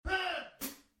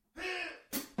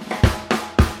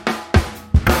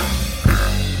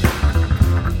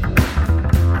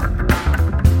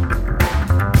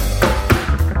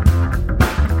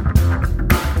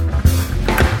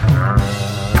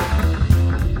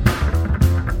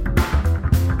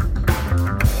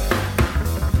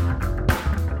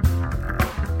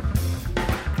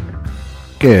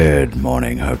Good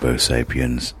morning, Homo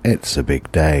sapiens. It's a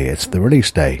big day. It's the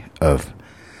release day of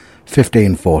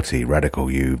 1540 Radical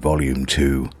You Volume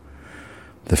 2,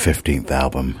 the 15th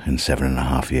album in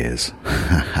 7.5 years.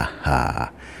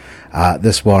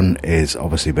 This one is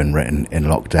obviously been written in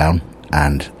lockdown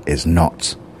and is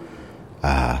not,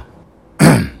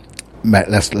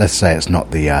 let's say it's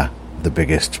not the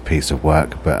biggest piece of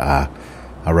work, but I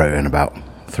wrote it in about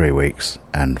 3 weeks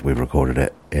and we recorded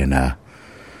it in a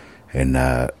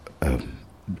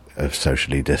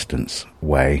socially distanced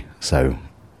way. So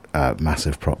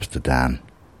massive props to Dan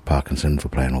Parkinson for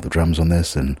playing all the drums on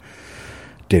this and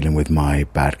dealing with my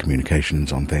bad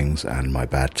communications on things and my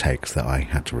bad takes that I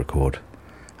had to record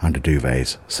under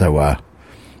duvets. So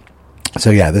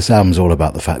yeah, this album's all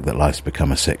about the fact that life's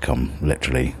become a sitcom,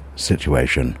 literally,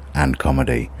 situation and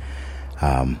comedy.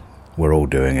 We're all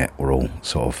doing it. We're all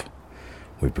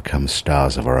we've become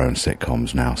stars of our own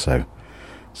sitcoms now. So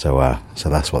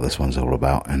that's what this one's all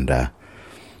about, and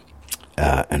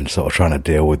sort of trying to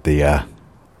deal with the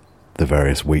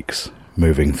various weeks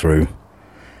moving through.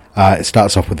 It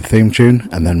starts off with the theme tune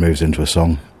and then moves into a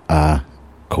song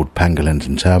called Pangolins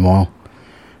and Turmoil,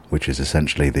 which is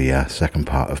essentially the second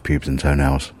part of Pubes and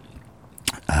Toenails.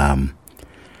 And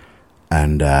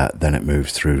then it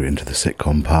moves through into the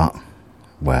sitcom part,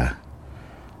 where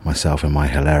myself and my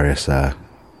hilarious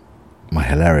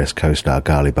co-star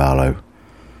Gali Barlow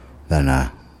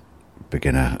then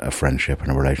begin a friendship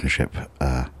and a relationship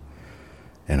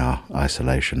in our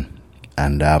isolation.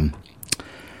 And then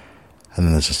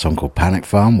there's a song called Panic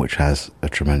Farm, which has a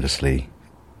tremendously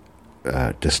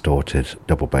distorted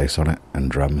double bass on it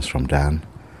and drums from Dan.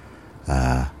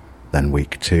 Then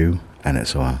week 2, and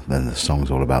then the song's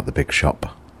all about the big shop,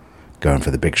 going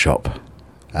for the big shop.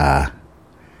 Then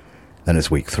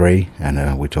it's week 3,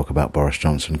 and we talk about Boris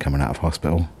Johnson coming out of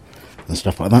hospital and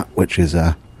stuff like that, which is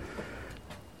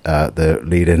the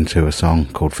lead into a song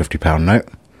called £50 Note.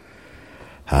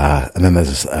 And then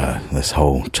there's this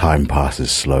whole time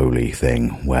passes slowly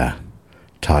thing, where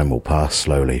time will pass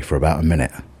slowly for about a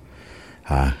minute.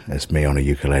 It's me on a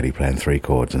ukulele playing 3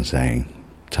 chords and saying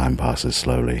time passes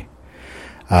slowly.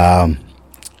 And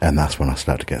that's when I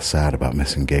start to get sad about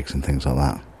missing gigs and things like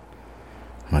that.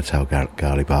 And I tell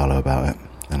Gali Barlow about it,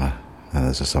 and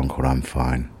there's a song called I'm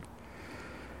Fine.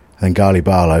 And then Gali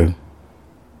Barlow,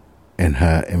 in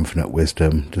her infinite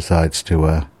wisdom, decides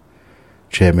to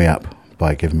cheer me up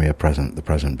by giving me a present, the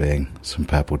present being some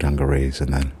purple dungarees,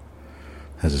 and then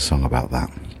there's a song about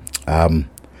that.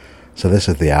 So this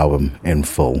is the album in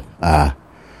full.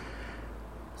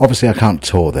 Obviously I can't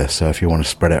tour this, so if you want to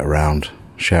spread it around,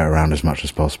 share it around as much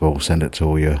as possible, send it to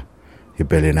all your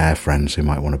billionaire friends who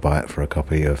might want to buy it for a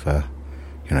copy of,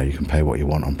 you can pay what you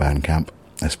want on Bandcamp,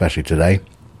 especially today.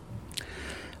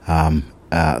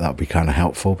 That would be kind of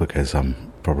helpful, because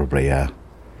I'm probably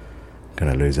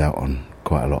going to lose out on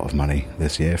quite a lot of money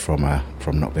this year from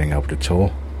not being able to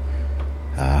tour.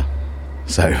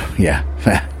 So yeah,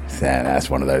 that's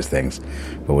one of those things,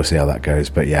 but we'll see how that goes.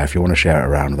 But yeah, if you want to share it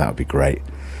around, that would be great.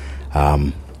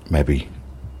 Maybe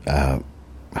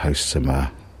host some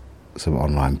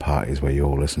online parties where you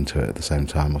all listen to it at the same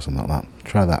time or something like that.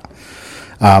 Try that.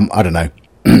 I don't know.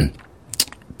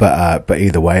 But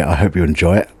either way, I hope you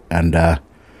enjoy it, and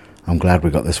I'm glad we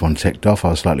got this one ticked off. I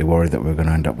was slightly worried that we were going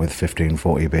to end up with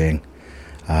 1540 being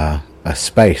a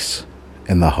space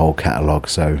in the whole catalogue.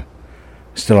 So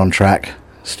still on track,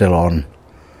 still on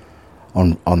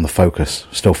the focus,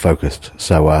 still focused.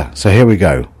 So here we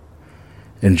go.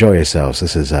 Enjoy yourselves.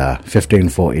 This is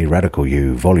 1540 Radical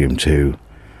You Volume 2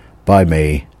 by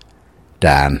me,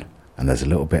 Dan, and there's a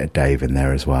little bit of Dave in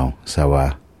there as well.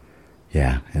 So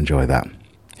yeah, enjoy that.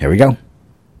 Here we go.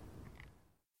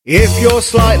 If you're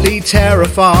slightly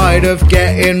terrified of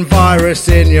getting virus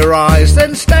in your eyes,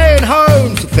 then staying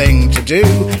home's the thing to do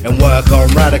and work on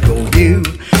Radical You.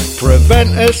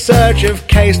 Prevent a surge of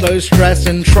caseload stress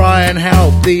and try and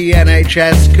help the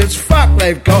NHS, 'cause fuck,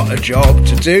 they've got a job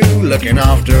to do looking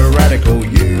after Radical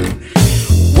You.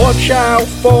 Watch out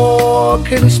for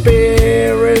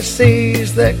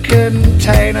conspiracies that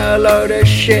contain a load of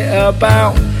shit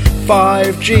about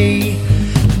 5G.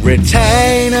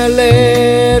 Retain a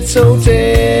little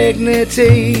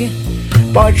dignity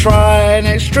by trying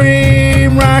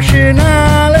extreme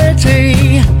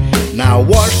rationality. Now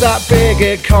watch that big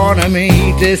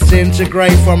economy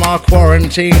disintegrate from our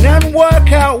quarantine and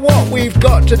work out what we've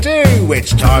got to do.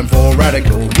 It's time for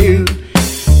Radical You.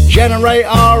 Generate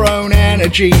our own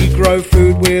energy, grow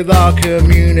food with our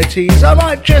communities. I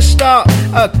might just start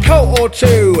a cult or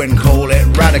two and call it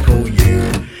Radical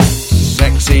You.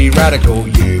 Sexy Radical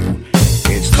You.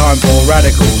 It's time for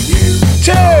Radical You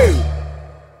 2!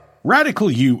 Radical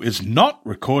You is not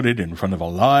recorded in front of a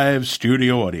live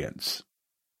studio audience.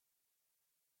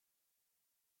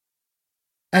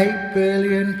 8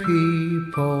 billion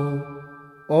people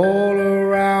all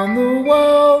around the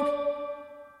world.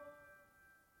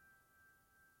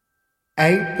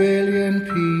 8 billion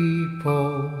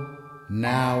people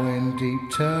now in deep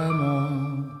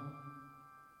turmoil.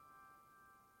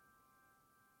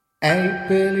 8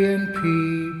 billion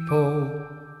people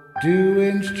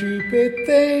doing stupid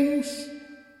things.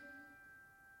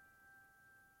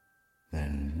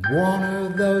 Then one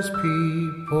of those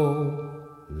people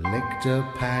licked a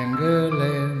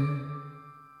pangolin.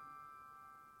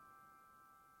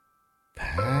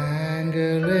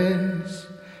 Pangolins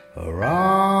are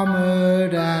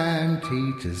armored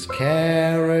anteaters.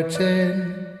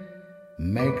 Keratin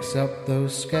makes up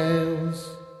those scales.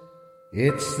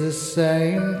 It's the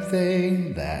same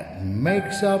thing that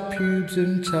makes up pubes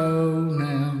and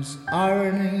toenails.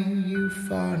 Irony, you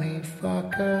funny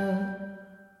fucker.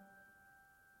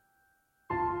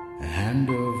 And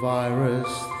a virus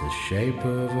the shape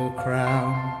of a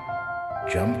crown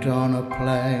jumped on a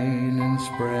plane and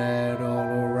spread all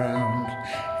around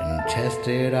and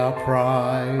tested our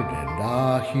pride and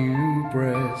our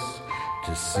hubris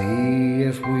to see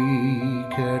if we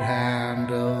could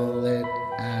handle it,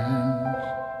 and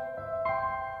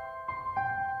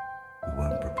we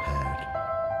weren't prepared.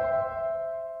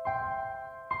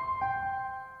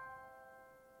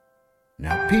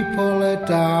 Now people are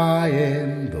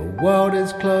dying, the world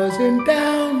is closing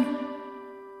down,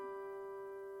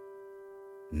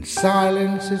 and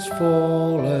silence has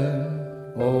fallen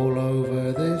all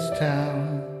over this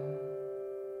town.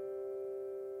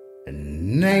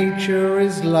 And nature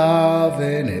is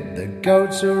loving it, the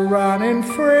goats are running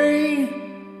free,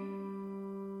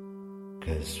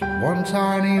 'cause one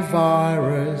tiny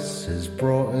virus has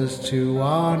brought us to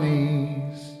our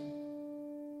knees.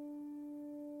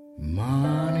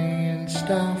 Money and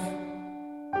stuff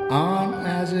aren't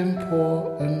as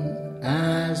important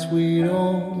as we'd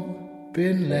all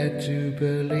been led to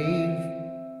believe.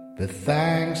 But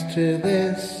thanks to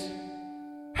this,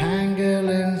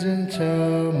 pangolins in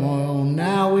turmoil,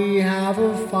 now we have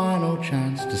a final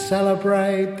chance to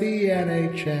celebrate the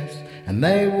NHS, and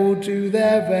they will do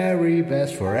their very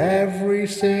best for every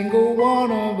single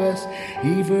one of us,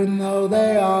 even though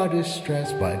they are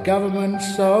distressed by government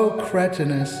so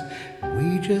cretinous.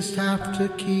 We just have to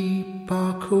keep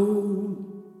our cool.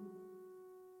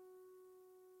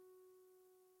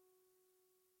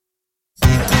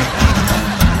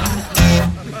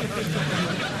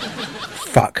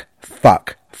 Fuck,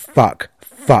 fuck, fuck,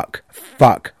 fuck,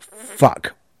 fuck,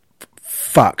 fuck,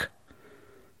 fuck.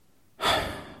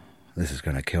 This is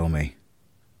going to kill me.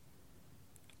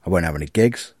 I won't have any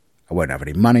gigs. I won't have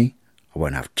any money. I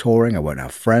won't have touring. I won't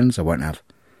have friends. I won't have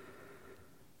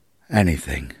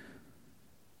anything.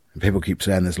 And people keep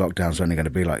saying this lockdown's only going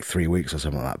to be like 3 weeks or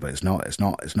something like that, but it's not. It's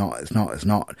not. It's not. It's not. It's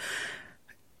not.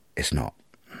 It's not.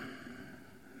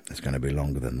 It's going to be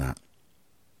longer than that.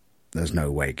 There's no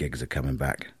way gigs are coming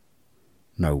back.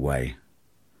 No way.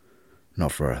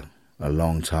 Not for a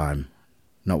long time.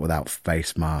 Not without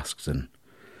face masks and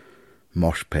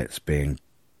mosh pits being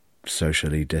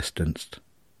socially distanced.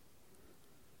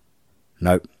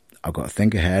 Nope. I've got to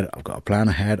think ahead. I've got to plan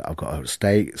ahead. I've got to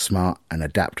stay smart and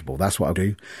adaptable. That's what I'll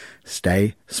do.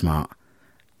 Stay smart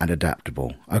and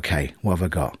adaptable. Okay, what have I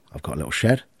got? I've got a little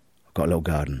shed. I've got a little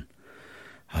garden.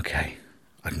 Okay,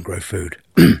 I can grow food.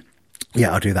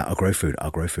 Yeah, I'll do that. I'll grow food.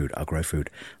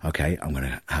 Okay, I'm going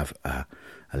to have a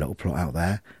little plot out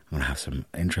there. I'm going to have some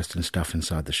interesting stuff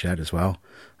inside the shed as well.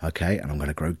 Okay, and I'm going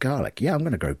to grow garlic. Yeah, I'm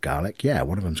going to grow garlic. Yeah,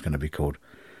 one of them's going to be called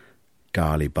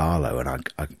Garly Barlow, and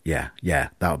yeah,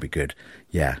 that'll be good.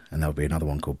 Yeah, and there'll be another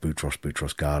one called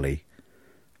Boutros Garley,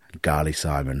 Garley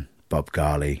Simon, Bob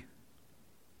Garley.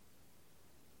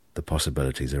 The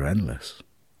possibilities are endless.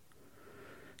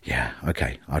 Yeah,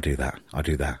 okay, I'll do that.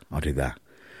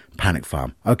 Panic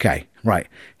Farm. Okay, right,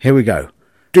 here we go.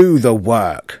 Do the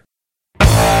work.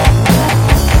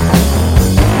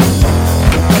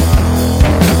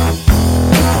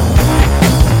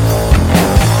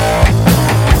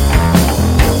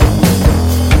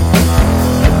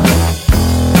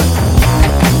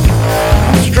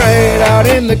 Straight out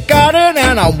in the garden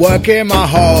and I'm working my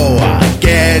hoe,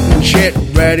 getting shit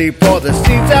ready for the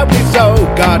seeds that we sow.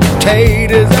 Got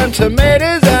potatoes and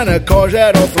tomatoes and a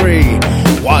courgette or three.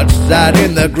 What's that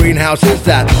in the greenhouse? Is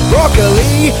that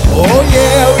broccoli? Oh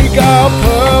yeah, we got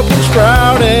purple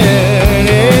sprouting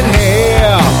in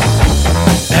here.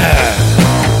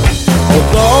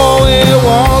 Although it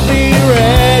won't be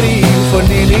ready for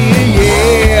nearly a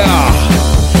year.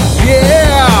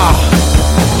 Yeah.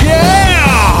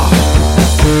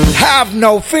 have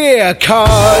no fear,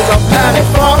 cause I'm panic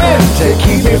farming to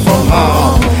keep me from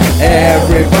harm.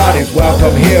 Everybody's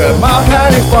welcome here at my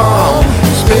panic farm.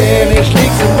 Spinach,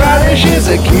 leeks and radishes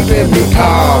are keeping me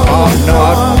calm. I'm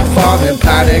not farming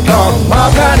panic on my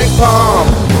panic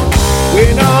farm.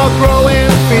 We're not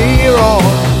growing fear or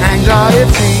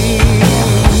anxiety.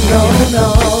 No,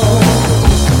 no.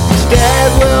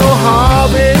 Instead we'll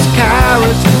harvest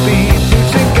carrots and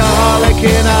beetroots and garlic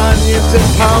and onions and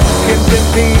pumpkins and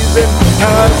peas and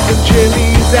herbs and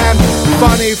chilies and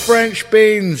funny French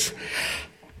beans.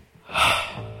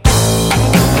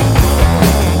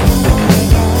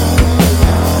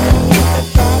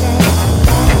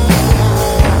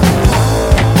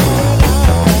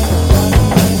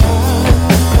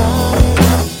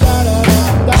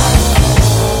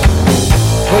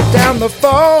 Put down the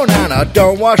phone and I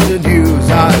don't watch the news.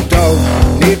 I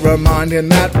don't need reminding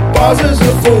that Boz is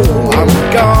a fool. I'm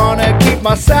gonna keep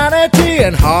my sanity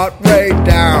and heart rate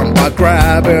down by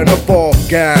grabbing a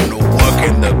fork and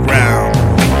working the ground.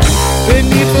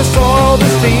 Beneath the soil the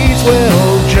seeds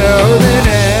will germinate,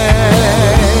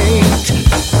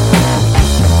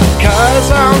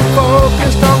 cause I'm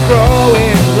focused on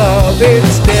growing love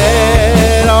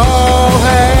instead. Oh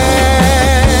hey,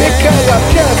 because I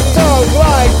just don't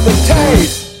like the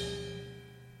taste.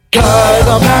 Cause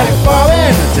I'm panic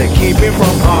farming to keep me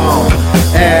from harm.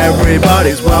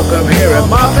 Everybody's welcome here at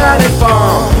my panic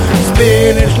farm.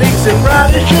 Spinach, leeks and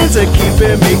radishes are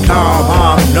keeping me calm.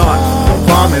 I'm not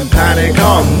farming panic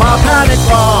on my panic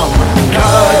farm.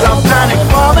 Cause I'm panic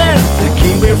farming to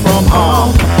keep me from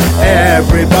harm.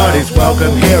 Everybody's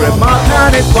welcome here at my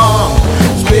panic farm.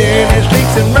 Spinach,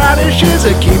 leeks and radishes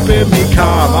are keeping me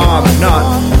calm. I'm not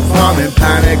farming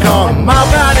panic on my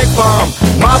panic farm.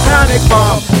 My panic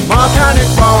farm, my panic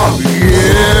farm.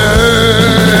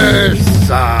 Yes,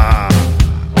 sir.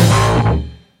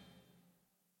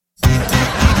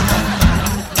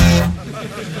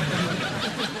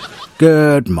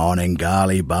 Good morning,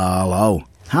 Garly Barlow.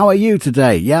 How are you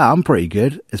today? Yeah, I'm pretty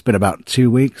good. It's been about 2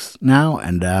 weeks now,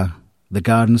 and the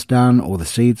garden's done, all the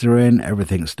seeds are in,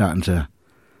 everything's starting to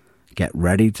get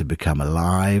ready to become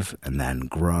alive, and then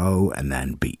grow, and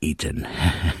then be eaten.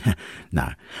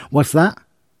 No. What's that?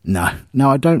 No,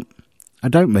 I don't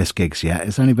miss gigs yet.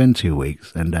 It's only been 2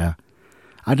 weeks, and I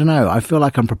don't know, I feel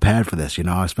like I'm prepared for this, you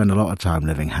know. I spend a lot of time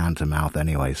living hand to mouth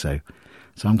anyway, so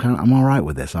I'm all right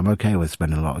with this. I'm okay with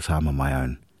spending a lot of time on my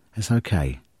own. It's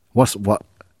okay. What?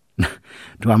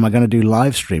 Am I going to do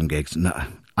live stream gigs? No,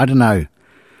 I don't know.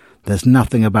 There's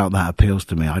nothing about that appeals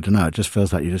to me. I don't know. It just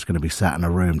feels like you're just going to be sat in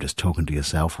a room just talking to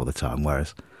yourself all the time.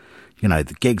 Whereas, you know,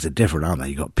 the gigs are different, aren't they?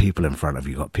 You've got people in front of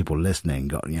you, you've got people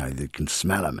listening, you can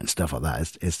smell them and stuff like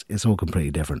that. It's all completely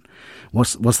different.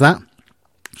 What's that?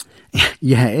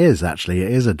 Yeah, it is actually.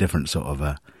 It is a different sort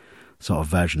of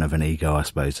version of an ego, I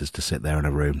suppose, is to sit there in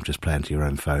a room just playing to your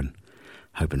own phone,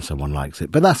 hoping someone likes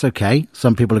it. But that's okay.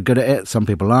 Some people are good at it, some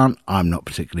people aren't. I'm not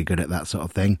particularly good at that sort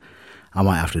of thing. I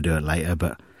might have to do it later,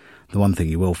 but the one thing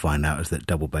you will find out is that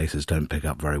double basses don't pick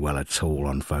up very well at all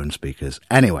on phone speakers.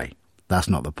 Anyway, that's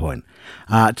not the point.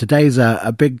 Today's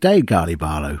a big day, Garly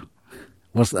Barlow.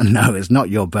 No, it's not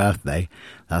your birthday.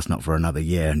 That's not for another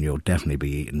year, and you'll definitely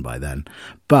be eaten by then.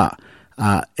 But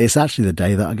it's actually the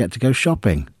day that I get to go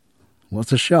shopping.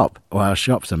 What's a shop? Well, a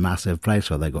shop's a massive place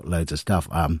where they've got loads of stuff.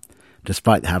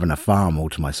 Despite having a farm all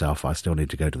to myself, I still need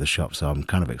to go to the shop, so I'm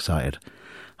kind of excited.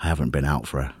 I haven't been out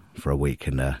for a week,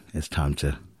 and it's time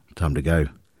to go.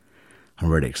 I'm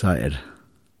really excited.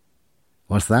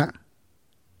 What's that?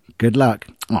 Good luck.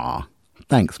 Aw,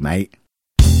 thanks, mate.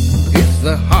 It's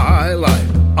the highlight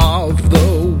of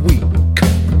the week.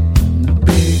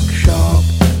 Big shop.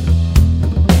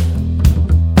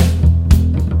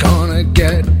 Gonna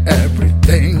get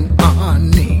everything I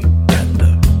need at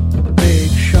the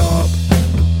big shop.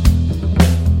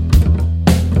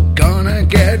 Gonna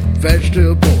get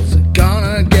vegetables,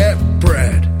 gonna get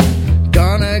bread,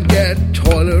 gonna get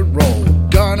toilet roll,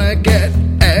 gonna get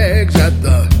eggs at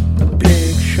the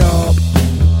big shop.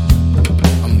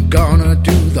 I'm gonna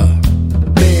do the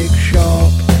big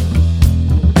shop.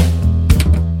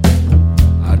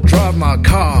 I drive my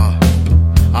car,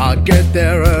 I'll get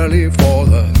there early for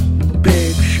the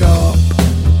big shop.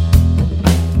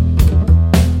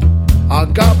 I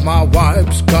got my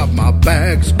wipes, got my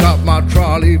bags, got my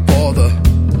trolley for the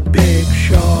big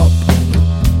shop.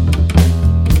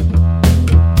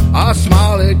 I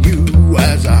smile at you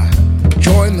as I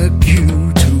join the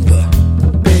queue to the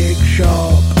big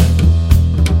shop.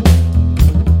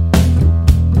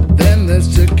 Then the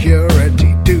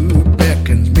security dude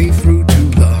beckons me through to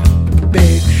the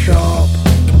big shop.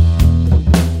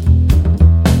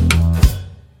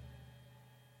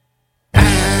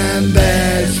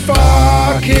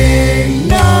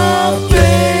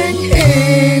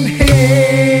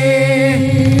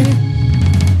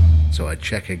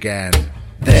 check again.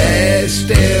 There's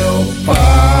still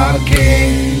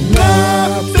fucking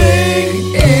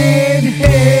nothing in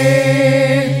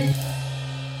here.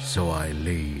 So I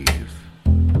leave.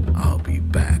 I'll be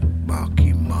back, mark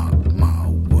my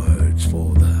words,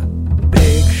 for the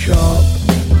big shop.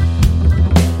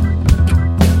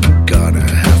 Gonna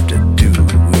have to do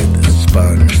with the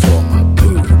sponge for my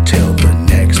poo till the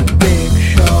next big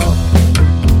shop.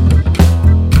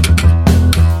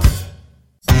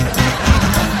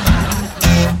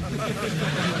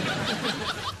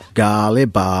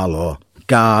 Galibalo,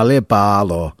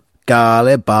 Galibalo,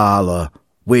 Galibalo,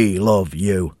 we love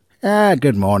you.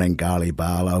 Good morning,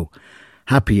 Galibalo.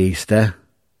 Happy Easter.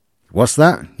 What's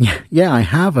that? Yeah, I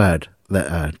have heard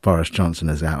that Boris Johnson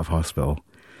is out of hospital.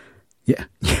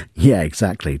 Yeah,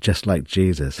 exactly. Just like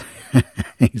Jesus.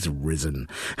 He's risen.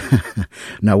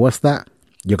 No, what's that?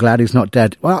 You're glad he's not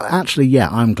dead? Well, actually, yeah,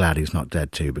 I'm glad he's not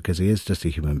dead too, because he is just a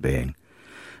human being.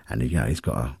 And, you know, he's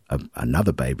got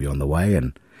another baby on the way,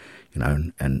 and, you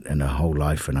know, and a whole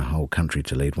life and a whole country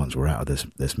to lead once we're out of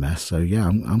this mess. So, yeah,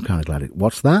 I'm kind of glad.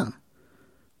 What's that?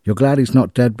 You're glad he's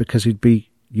not dead because he'd be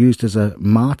used as a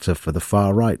martyr for the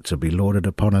far right to be lauded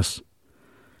upon us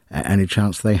at any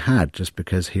chance they had, just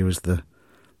because he was the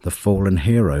fallen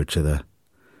hero to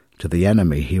the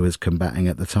enemy he was combating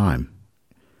at the time.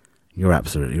 You're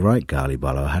absolutely right,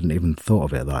 Galibalo. I hadn't even thought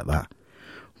of it like that.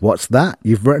 What's that?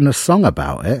 You've written a song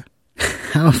about it?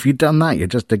 How have you done that? You're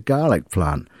just a garlic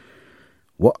plant.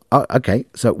 What? Oh, okay,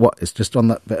 so what? It's just on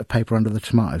that bit of paper under the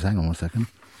tomatoes. Hang on 1 second.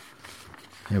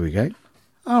 Here we go.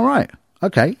 All right.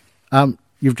 Okay.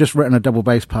 You've just written a double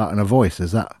bass part and a voice.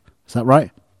 Is that right?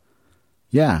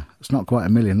 Yeah. It's not quite a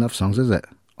million love songs, is it?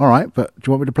 All right. But do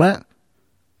you want me to play it?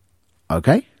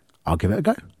 Okay. I'll give it a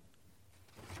go.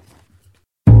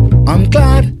 I'm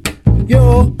glad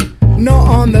you're not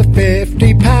on the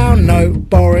 £50 note,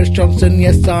 Boris Johnson.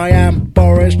 Yes, I am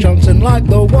Boris Johnson, like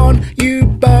the one you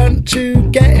burnt to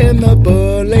get in the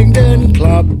Burlington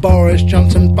Club. Boris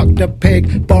Johnson fucked a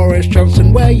pig. Boris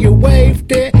Johnson, where you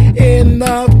waved it in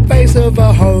the face of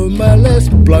a homeless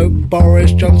bloke.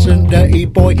 Boris Johnson, dirty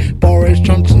boy. Boris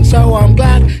Johnson, so I'm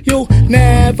glad you'll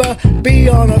never be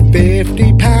on a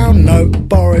 £50 note.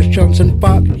 Boris Johnson,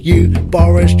 fuck you.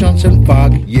 Boris Johnson,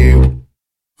 fuck you.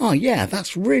 Oh yeah,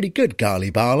 that's really good,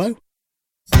 Galibalo.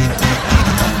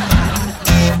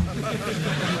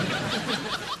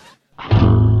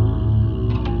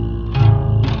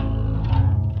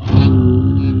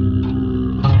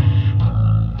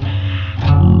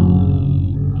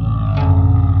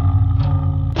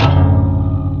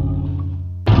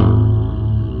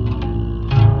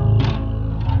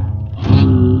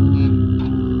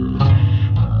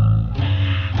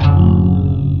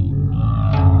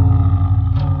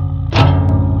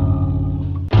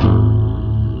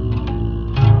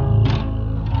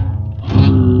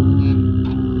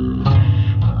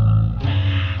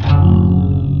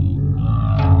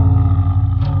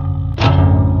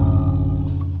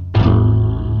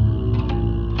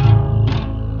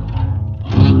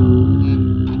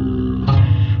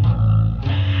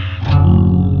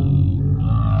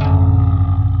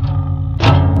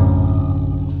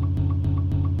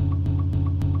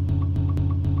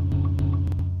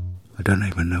 I don't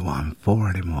even know what I'm for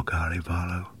anymore,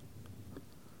 Galibalo.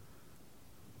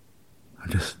 I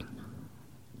just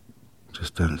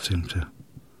don't seem to.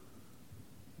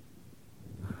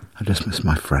 I just miss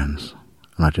my friends,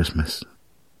 and I just miss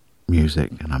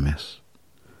music, and I miss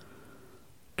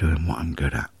doing what I'm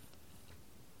good at.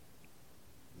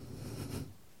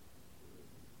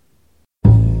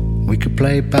 We could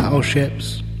play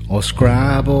battleships or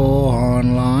Scrabble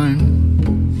online.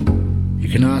 You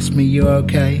can ask me you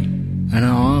okay, and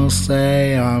I'll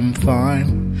say I'm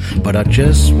fine. But I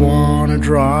just wanna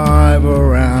drive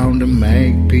around and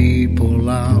make people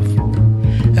laugh,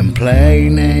 and play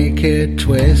naked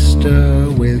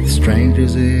Twister with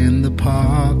strangers in the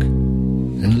park,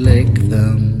 and lick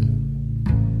them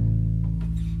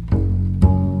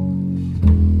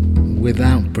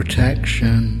without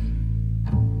protection.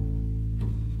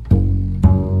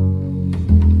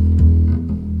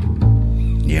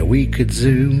 Yeah, we could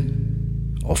Zoom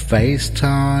or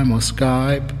FaceTime or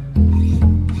Skype,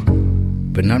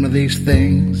 but none of these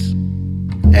things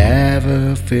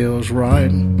ever feels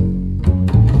right.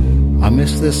 I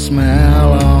miss the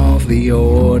smell of the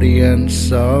audience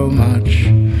so much.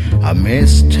 I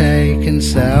miss taking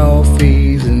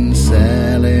selfies and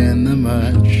selling the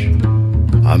merch.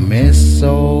 I miss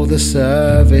all the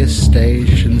service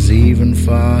stations, even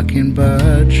fucking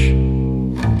Birch.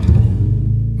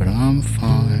 But I'm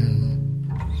fine.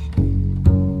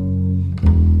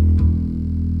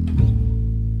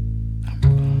 I'm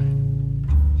fine.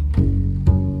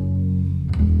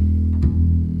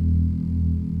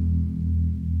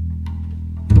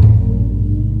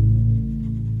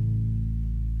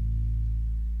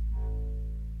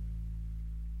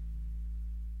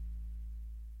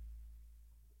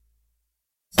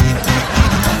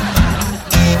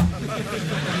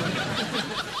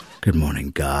 Good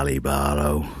morning, Garly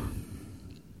Barlow.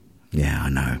 Yeah, I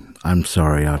know. I'm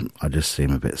sorry, I just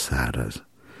seem a bit sad.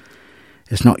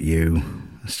 It's not you,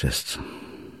 it's just...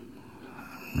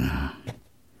 I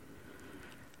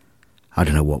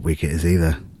don't know what week it is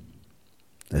either.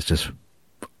 It's just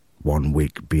 1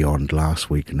 week beyond last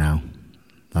week now.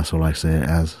 That's all I say it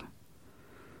as.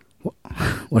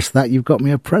 What's that? You've got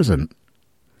me a present.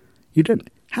 You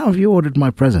didn't... How have you ordered my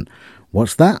present?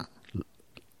 What's that?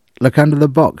 Look under the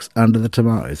box, under the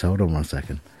tomatoes. Hold on 1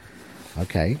 second.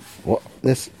 Okay. What?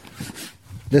 This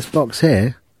box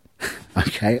here?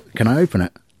 Okay. Can I open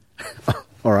it?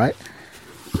 All right.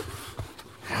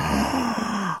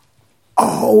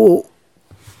 Oh,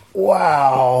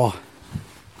 wow.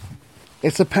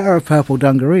 It's a pair of purple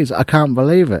dungarees. I can't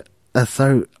believe it. They're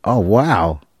so... Oh,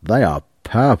 wow. They are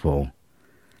purple.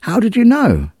 How did you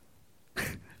know?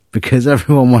 Because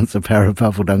everyone wants a pair of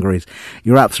purple dungarees.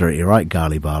 You're absolutely right,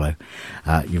 Garly Barlow.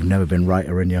 You've never been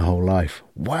righter in your whole life.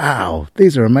 Wow,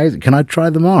 these are amazing. Can I try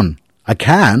them on? I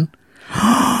can?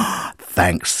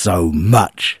 Thanks so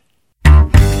much.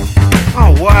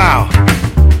 Oh, wow.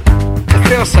 It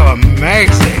feels so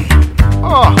amazing.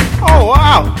 Oh,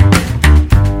 wow.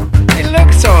 They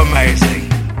look so amazing.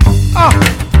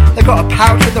 Oh, they've got a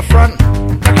pouch at the front.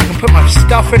 Like I can put my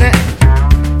stuff in it.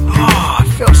 Oh, I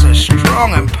feel so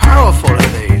strong and powerful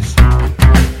in these.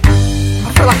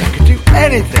 I feel like I could do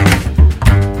anything.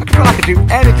 I feel like I could do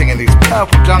anything in these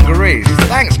purple dungarees.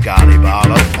 Thanks, Garly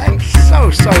Barlow. Thanks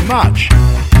so much.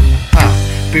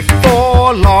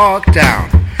 Before lockdown,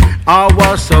 I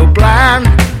was so bland.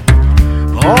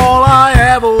 All I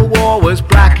ever wore was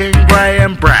black and grey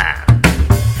and brown.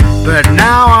 But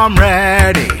now I'm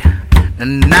ready,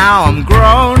 and now I'm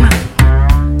grown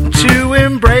to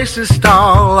embrace the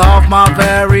style of my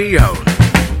very own.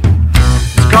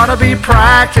 It's gotta be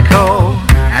practical,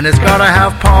 and it's gotta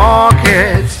have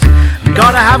pockets.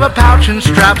 Gotta have a pouch and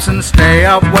straps and stay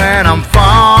up when I'm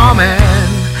farming.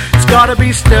 It's gotta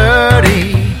be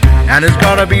sturdy, and it's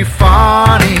gotta be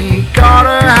funny.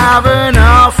 Gotta have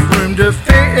enough room to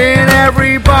fit in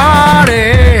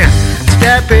everybody.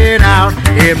 Stepping out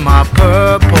in my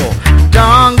purple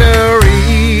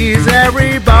dungarees.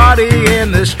 Everybody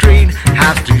in the street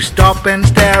has to stop and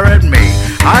stare at me.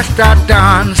 I start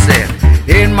dancing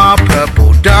in my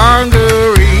purple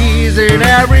dungarees, and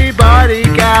everybody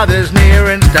gathers near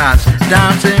and starts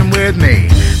dancing with me.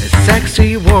 A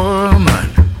sexy woman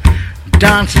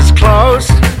dances close.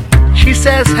 She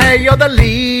says, hey, you're the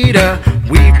leader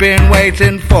we've been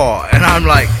waiting for. And I'm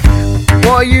like,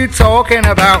 what are you talking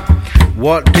about?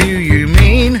 What do you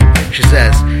mean? She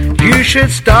says, you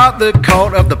should start the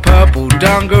cult of the purple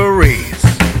dungarees.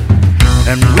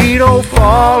 And we'd all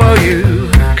follow you,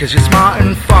 'cause you're smart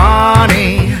and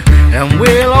funny. And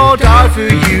we'll all die for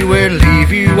you and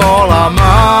leave you all our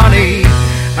money.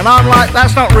 And I'm like,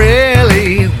 that's not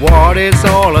really what it's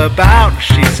all about.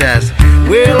 She says,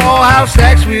 we'll all have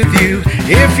sex with you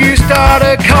if you start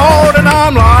a cult. And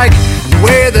I'm like,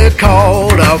 we're the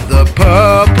cult of the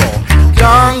purple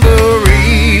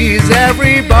dungarees.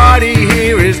 Everybody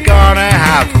here is gonna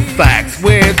have facts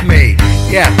with me.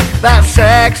 Yeah, that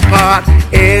sex part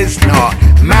is not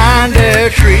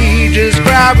mandatory. Just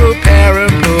grab a pair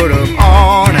and put them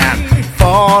on and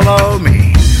follow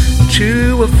me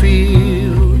to a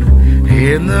field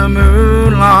in the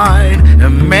moonlight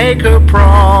and make a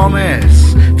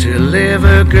promise to live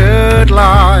a good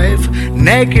life.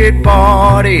 Naked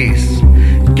bodies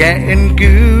getting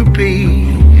goopy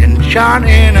and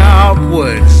chanting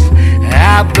upwards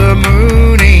at the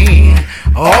moonie.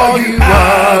 All you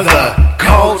other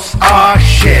cults are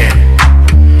shit.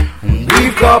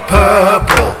 We've got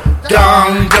purple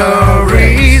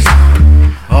dungarees.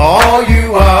 All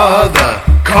you other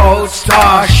cults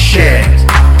are shit.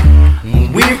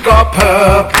 We've got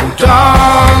purple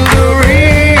dungarees.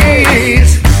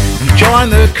 Join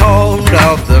the cult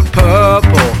of the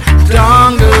purple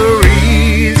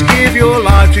dungarees. Give your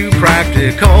life to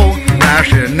practical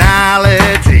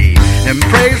rationality and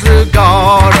praise the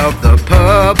God of the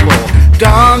purple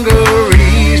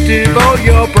dungarees. Devote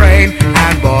your brain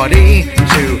and body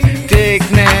to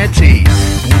dignity.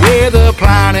 We're the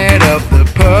planet of the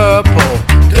purple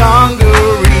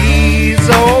dungarees.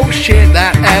 Oh shit,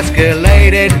 that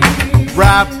escalated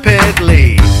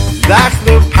rapidly. That's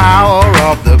the power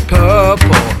of the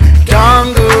purple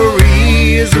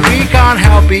dungarees. We can't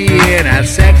help being as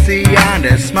sexy and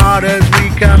as smart as we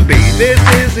can be. This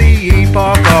is the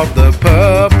epoch of the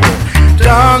purple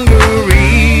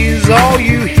dungarees. All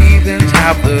you heathens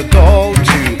have the goal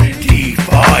to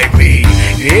defy me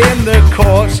in the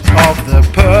courts of the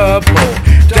purple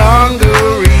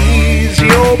dungarees.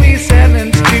 You'll be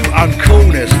sentenced to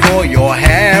uncoolness for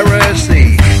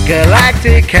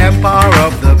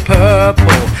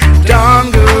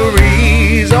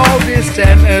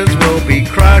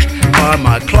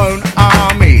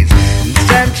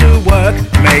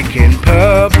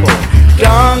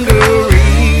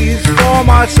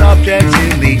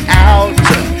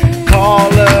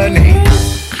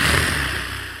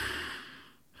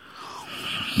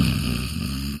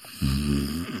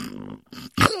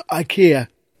here.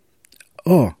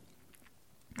 Oh,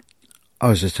 I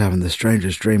was just having the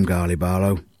strangest dream, Garly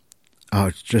Barlow.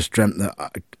 I just dreamt that I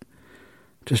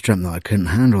couldn't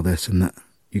handle this, and that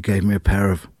you gave me a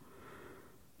pair of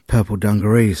purple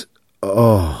dungarees.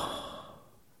 Oh,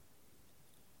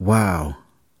 wow,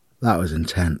 that was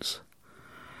intense.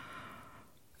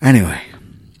 Anyway,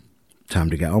 time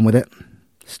to get on with it.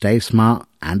 Stay smart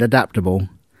and adaptable.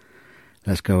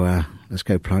 Let's go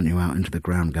plant you out into the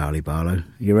ground, Garly Barlow.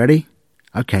 You ready?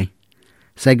 Okay.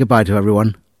 Say goodbye to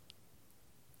everyone.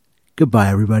 Goodbye,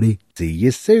 everybody. See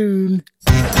you soon.